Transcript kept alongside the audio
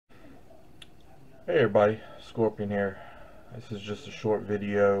Hey everybody, Scorpion here. This is just a short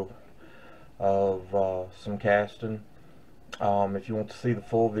video of some casting. If you want to see the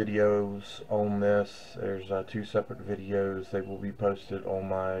full videos on this, there's two separate videos. They will be posted on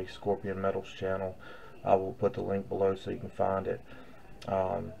my Scorpion Metals channel. I will put the link below so you can find it.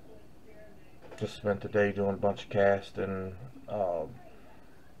 Just spent the day doing a bunch of casting,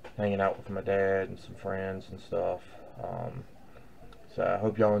 hanging out with my dad and some friends and stuff. So I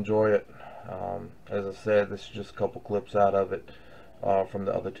hope y'all enjoy it. As I said, this is just a couple clips out of it from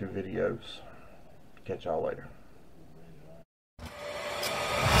the other two videos. Catch y'all later.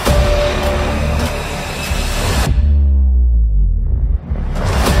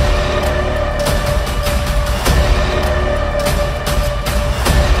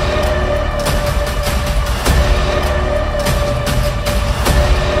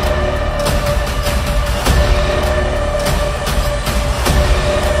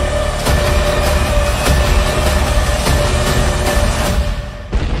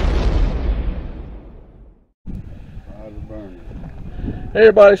 Hey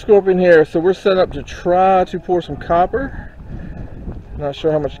everybody, Scorpion here. So we're set up to try to pour some copper. Not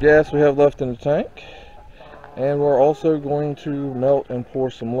sure how much gas we have left in the tank. And we're also going to melt and pour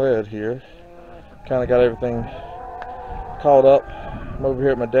some lead here. Kind of got everything caught up. I'm over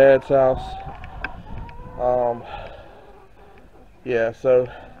here at my dad's house. Yeah, so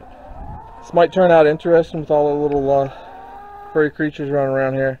this might turn out interesting with all the little furry creatures running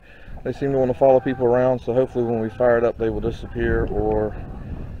around here. They seem to want to follow people around, so hopefully when we fire it up they will disappear, or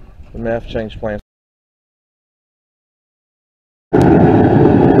we may have to change plans.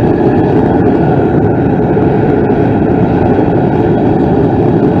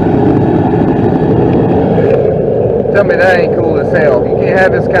 Tell me that ain't cool as hell. You can't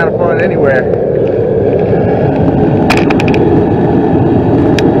have this kind of fun anywhere.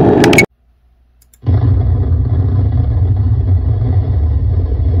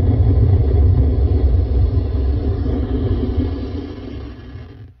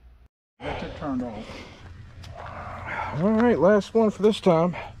 Turned off. All right, last one for this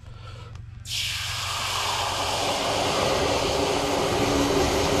time.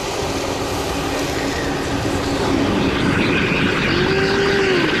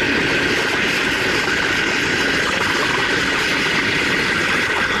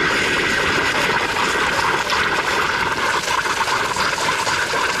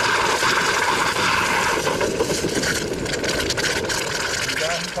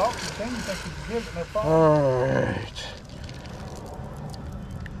 Alright.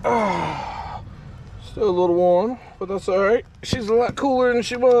 Still a little warm, but that's alright. She's a lot cooler than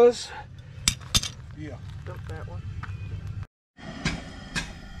she was. Yeah. Dump that one.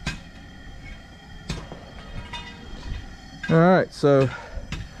 Alright, so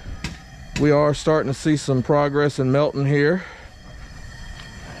we are starting to see some progress in melting here.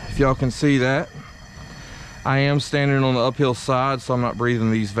 If y'all can see that. I am standing on the uphill side, so I'm not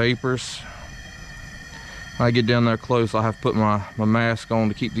breathing these vapors. When I get down there close, I'll have to put my mask on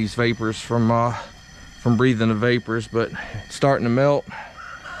to keep these vapors from breathing the vapors, but it's starting to melt.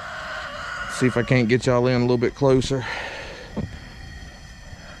 See if I can't get y'all in a little bit closer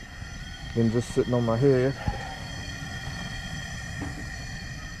than just sitting on my head.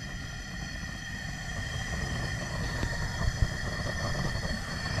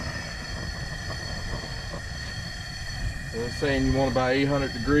 They're saying you want about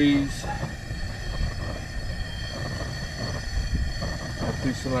 800 degrees. I'll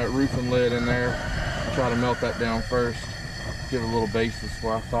do some of that roofing lead in there. Try to melt that down first. Give it a little basis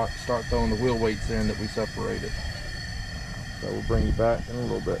before I start throwing the wheel weights in that we separated. So we'll bring you back in a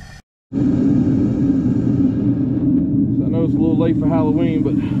little bit. So I know it's a little late for Halloween,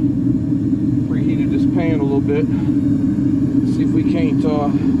 but preheated this pan a little bit. See if we can't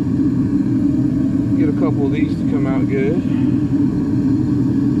get a couple of these to come out good.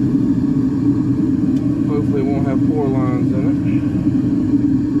 Hopefully it won't have pour lines in it.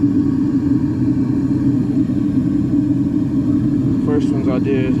 First ones I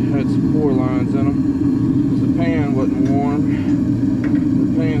did had some pour lines in them because the pan wasn't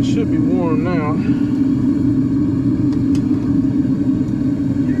warm. The pan should be warm now.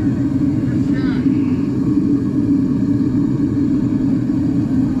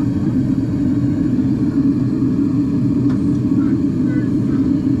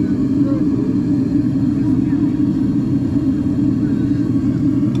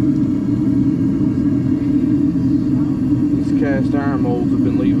 Cast iron molds have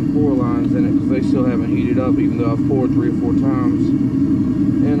been leaving pour lines in it because they still haven't heated up, even though I've poured 3 or 4 times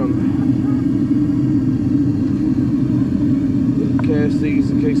in them. Cast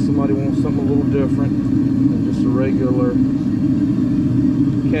these in case somebody wants something a little different than just a regular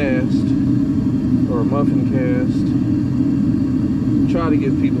cast or a muffin cast. Try to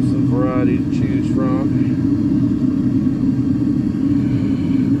give people some variety to choose from.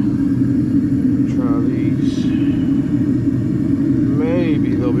 Try these.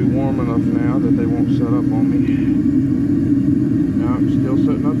 Maybe they'll be warm enough now that they won't set up on me. No, I'm still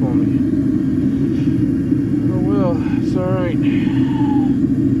setting up on me. Oh well, it's alright. A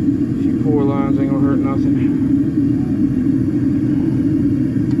few pour lines ain't gonna hurt nothing.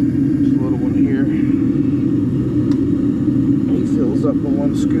 This little one here, he fills up in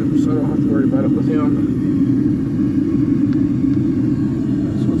one scoop, so I don't have to worry about it with him.